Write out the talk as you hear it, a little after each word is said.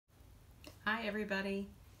Hi everybody,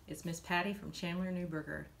 it's Miss Patty from Chandler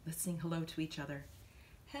Newburger. Let's sing hello to each other.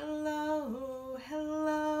 Hello,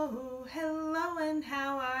 hello, hello, and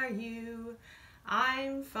how are you?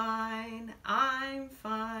 I'm fine,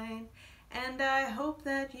 and I hope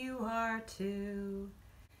that you are too.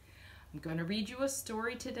 I'm going to read you a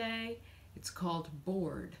story today. It's called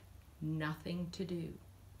Bored, Nothing to Do.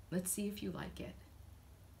 Let's see if you like it.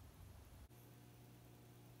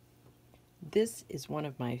 This is one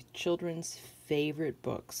of my children's favorite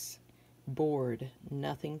books, Bored,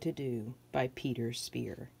 Nothing to Do by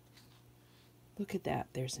Spier. Look at that,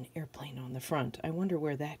 there's an airplane on the front. I wonder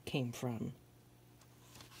where that came from.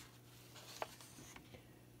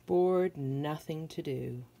 Bored, nothing to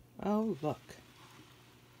do. Oh, look.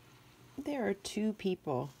 There are two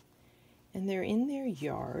people, and they're in their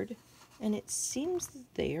yard, and it seems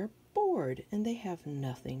that they are bored and they have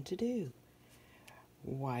nothing to do.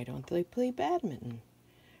 Why don't they play badminton?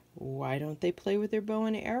 Why don't they play with their bow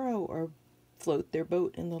and arrow or float their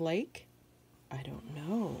boat in the lake? I don't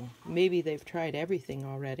know. Maybe they've tried everything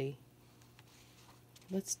already.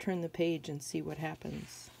 Let's turn the page and see what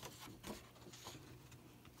happens.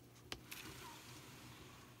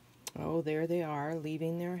 Oh, there they are,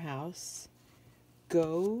 leaving their house.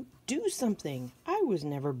 Go do something. I was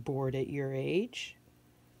never bored at your age.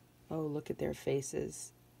 Oh, look at their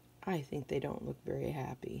faces. I think they don't look very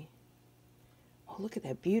happy. Oh, look at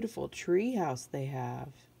that beautiful tree house they have.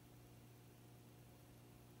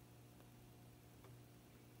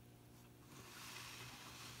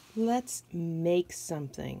 Let's make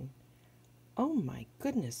something. Oh my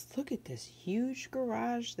goodness, look at this huge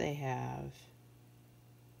garage they have.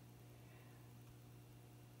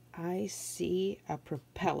 I see a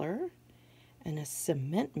propeller and a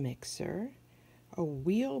cement mixer, a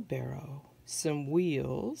wheelbarrow, some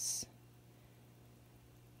wheels,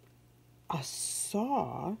 a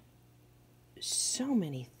saw, so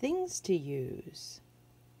many things to use.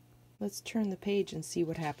 Let's turn the page and see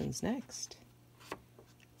what happens next.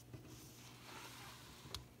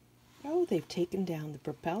 Oh, they've taken down the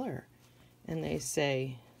propeller, and they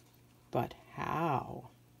say, but how?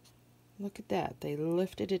 Look at that, they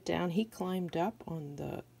lifted it down. He climbed up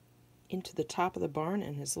into the top of the barn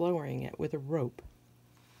and is lowering it with a rope.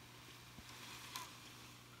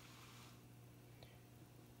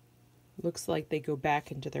 Looks like they go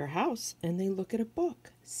back into their house and they look at a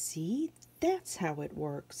book. See, that's how it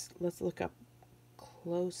works. Let's look up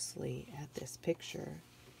closely at this picture.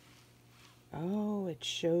 Oh, it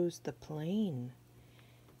shows the plane.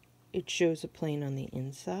 It shows a plane on the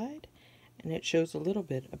inside, and it shows a little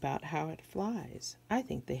bit about how it flies. I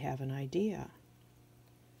think they have an idea.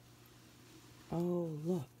 Oh,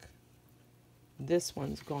 look. This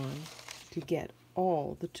one's gone to get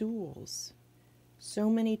all the tools.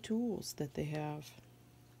 So many tools that they have,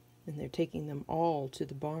 and they're taking them all to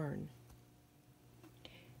the barn.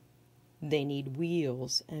 They need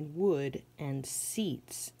wheels and wood and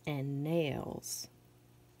seats and nails.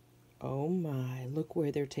 Oh my, look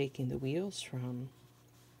where they're taking the wheels from.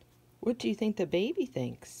 What do you think the baby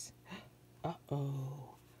thinks?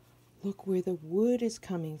 Uh-oh, look where the wood is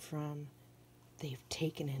coming from. They've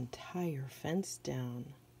taken an entire fence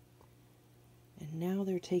down. And now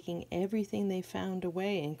they're taking everything they found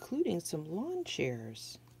away, including some lawn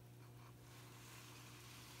chairs.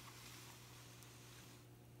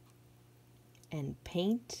 And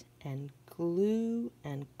paint and glue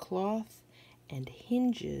and cloth and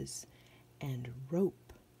hinges and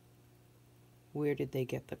rope. Where did they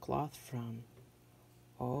get the cloth from?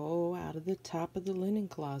 Oh, out of the top of the linen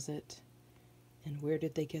closet. And where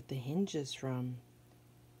did they get the hinges from?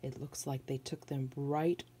 It looks like they took them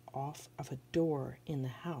right off of a door in the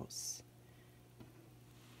house.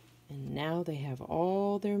 And now they have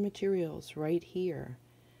all their materials right here.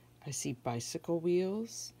 I see bicycle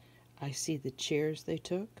wheels. I see the chairs they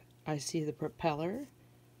took. I see the propeller.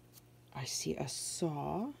 I see a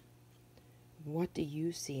saw. What do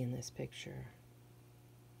you see in this picture?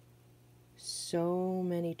 So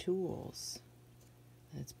many tools.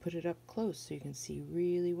 Let's put it up close so you can see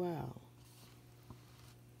really well.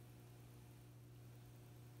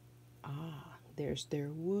 Ah, there's their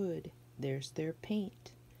wood. There's their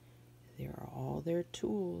paint. There are all their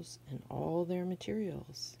tools and all their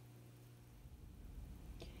materials.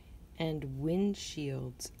 And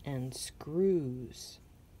windshields and screws.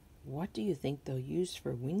 What do you think they'll use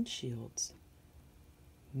for windshields?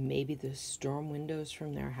 Maybe the storm windows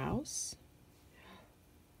from their house?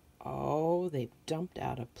 Oh, they've dumped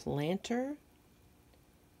out a planter.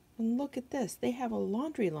 And look at this. They have a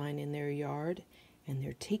laundry line in their yard, and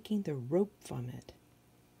they're taking the rope from it.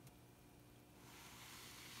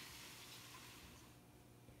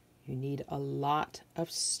 You need a lot of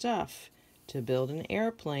stuff to build an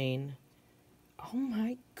airplane. Oh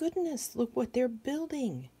my goodness, look what they're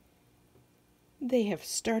building. They have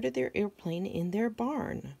started their airplane in their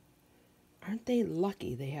barn. Aren't they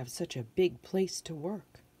lucky they have such a big place to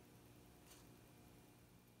work?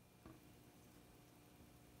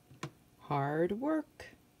 Hard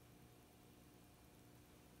work.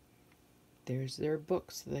 There's their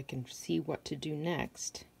book so they can see what to do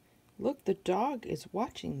next. Look, the dog is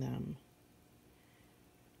watching them.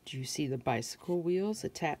 Do you see the bicycle wheels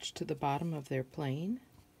attached to the bottom of their plane?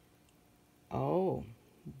 Oh,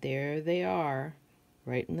 there they are,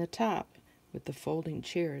 right in the top with the folding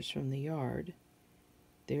chairs from the yard.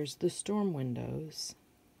 There's the storm windows.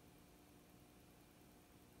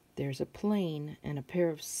 There's a plane and a pair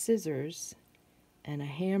of scissors and a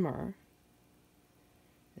hammer.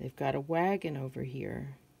 They've got a wagon over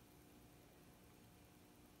here.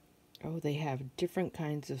 Oh, they have different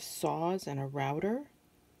kinds of saws and a router.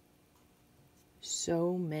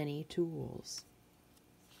 So many tools.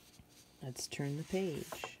 Let's turn the page.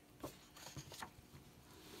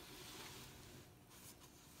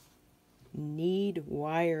 Need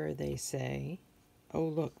wire, they say. Oh,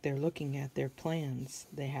 look, they're looking at their plans.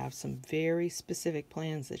 They have some very specific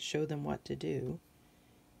plans that show them what to do.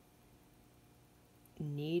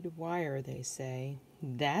 Need wire, they say.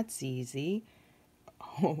 That's easy.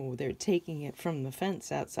 Oh, they're taking it from the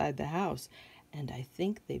fence outside the house, and I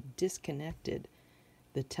think they've disconnected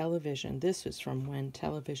the television. This was from when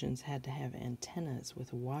televisions had to have antennas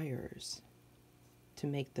with wires to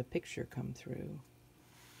make the picture come through.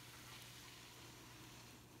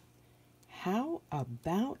 How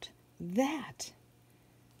about that?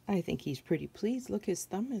 I think he's pretty pleased. Look, his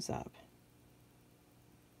thumb is up.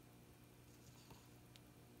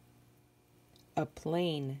 A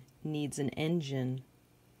plane needs an engine.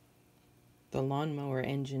 The lawnmower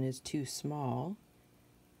engine is too small.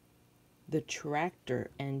 The tractor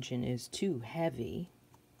engine is too heavy.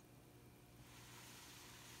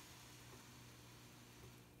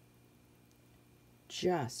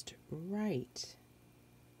 Just right.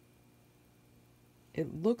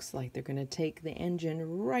 It looks like they're going to take the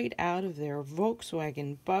engine right out of their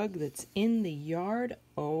Volkswagen Bug that's in the yard.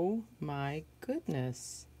 Oh my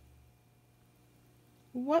goodness.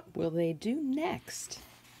 What will they do next?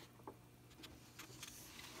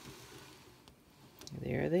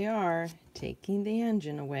 There they are, taking the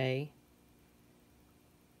engine away.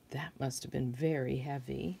 That must have been very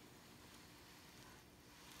heavy.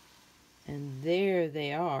 And there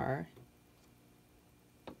they are.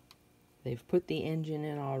 They've put the engine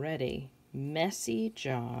in already. Messy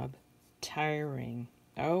job, tiring.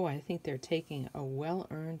 Oh, I think they're taking a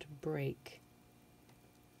well-earned break.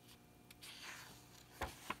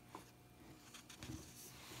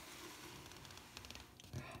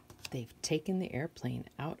 They've taken the airplane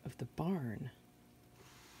out of the barn.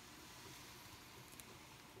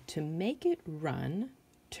 To make it run,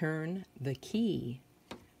 turn the key.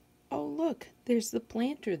 Oh, look, there's the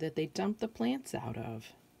planter that they dumped the plants out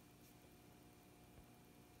of.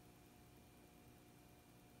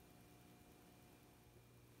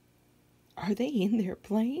 Are they in their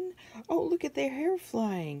plane? Oh, look at their hair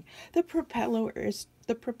flying. The propeller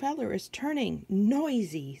is turning.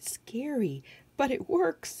 Noisy, scary, but it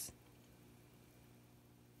works.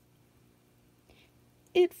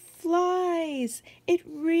 It flies. It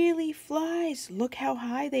really flies. Look how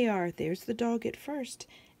high they are. There's the dog at first,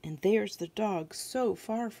 and there's the dog so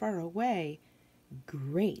far, far away.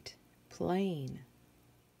 Great plane.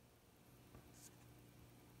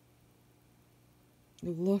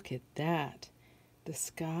 Look at that. The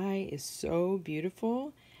sky is so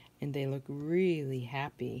beautiful, and they look really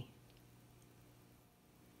happy.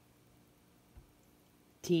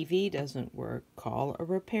 TV doesn't work. Call a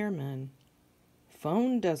repairman.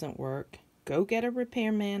 Phone doesn't work. Go get a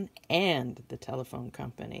repairman and the telephone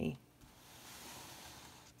company.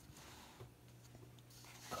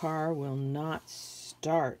 Car will not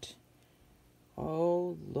start.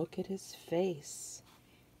 Oh, look at his face.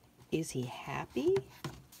 Is he happy?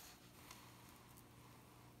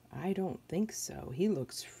 I don't think so. He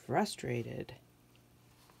looks frustrated.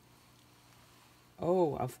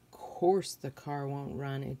 Oh, of course the car won't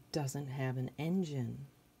run. It doesn't have an engine.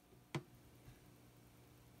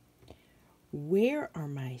 Where are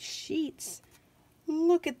my sheets?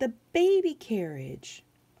 Look at the baby carriage.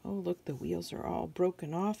 Oh, look, the wheels are all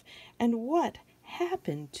broken off. And what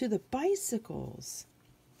happened to the bicycles?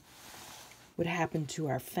 What happened to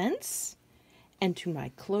our fence? And to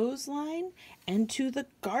my clothesline? And to the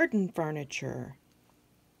garden furniture?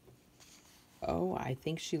 Oh, I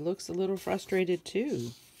think she looks a little frustrated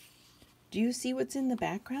too. Do you see what's in the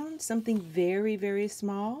background? Something very, very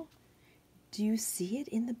small? Do you see it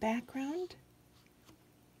in the background?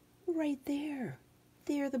 Right there.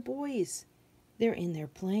 They're the boys. They're in their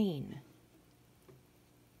plane.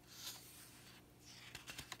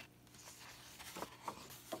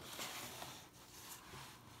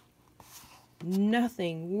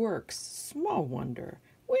 Nothing works. Small wonder.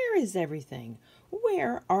 Where is everything?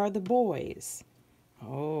 Where are the boys?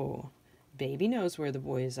 Oh, baby knows where the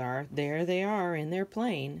boys are. There they are in their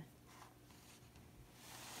plane.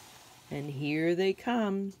 And here they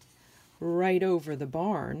come, right over the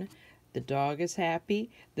barn. The dog is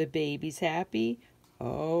happy. The baby's happy.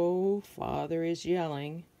 Oh, father is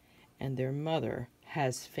yelling. And their mother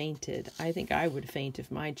has fainted. I think I would faint if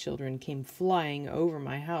my children came flying over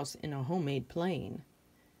my house in a homemade plane.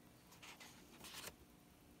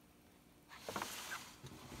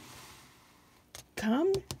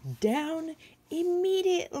 Come down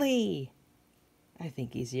immediately. I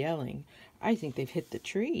think he's yelling. I think they've hit the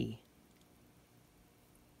tree.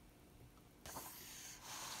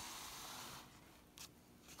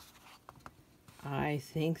 I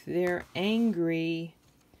think they're angry.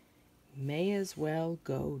 May as well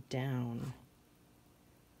go down.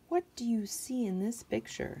 What do you see in this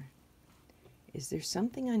picture? Is there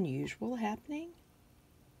something unusual happening?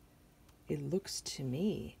 It looks to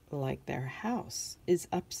me like their house is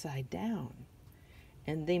upside down.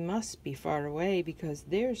 And they must be far away because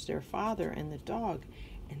there's their father and the dog,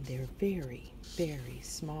 and they're very, very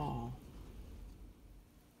small.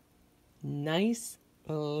 Nice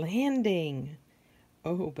landing.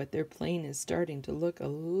 Oh, but their plane is starting to look a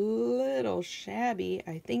little shabby.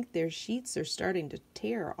 I think their sheets are starting to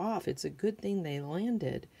tear off. It's a good thing they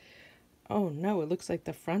landed. Oh no, it looks like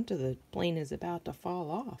the front of the plane is about to fall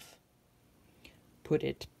off. Put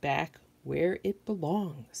it back where it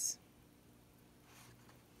belongs.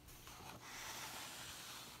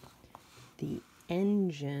 The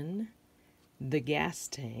engine, the gas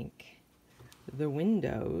tank, the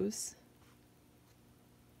windows,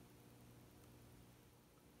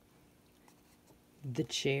 the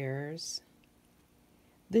chairs,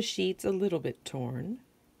 the sheets a little bit torn,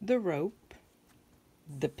 the rope,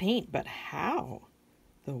 the paint, but how?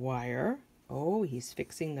 The wire, oh, he's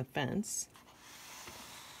fixing the fence,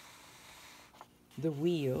 the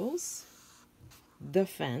wheels, the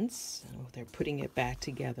fence, oh, they're putting it back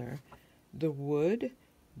together, the wood,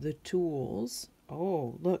 the tools,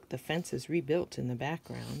 oh, look, the fence is rebuilt in the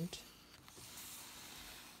background.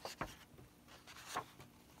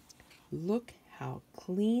 Look how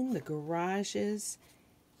clean the garage is.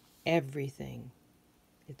 Everything.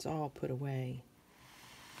 It's all put away.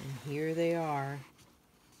 And here they are,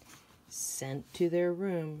 sent to their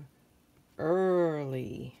room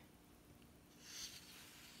early.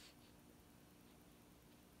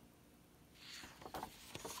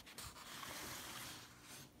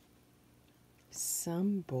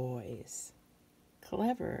 Some boys,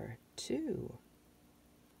 clever too.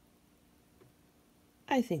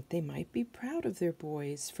 I think they might be proud of their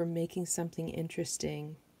boys for making something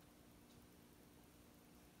interesting.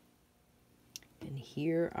 And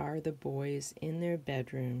here are the boys in their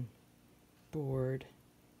bedroom, bored,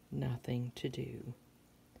 nothing to do.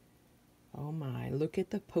 Oh my, look at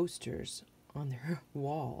the posters on their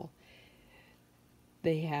wall.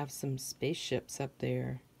 They have some spaceships up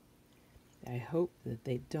there. I hope that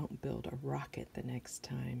they don't build a rocket the next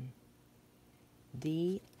time.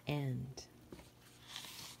 The end.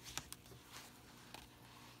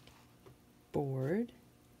 Bored,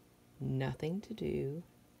 Nothing to Do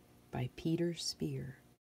by Peter Spier.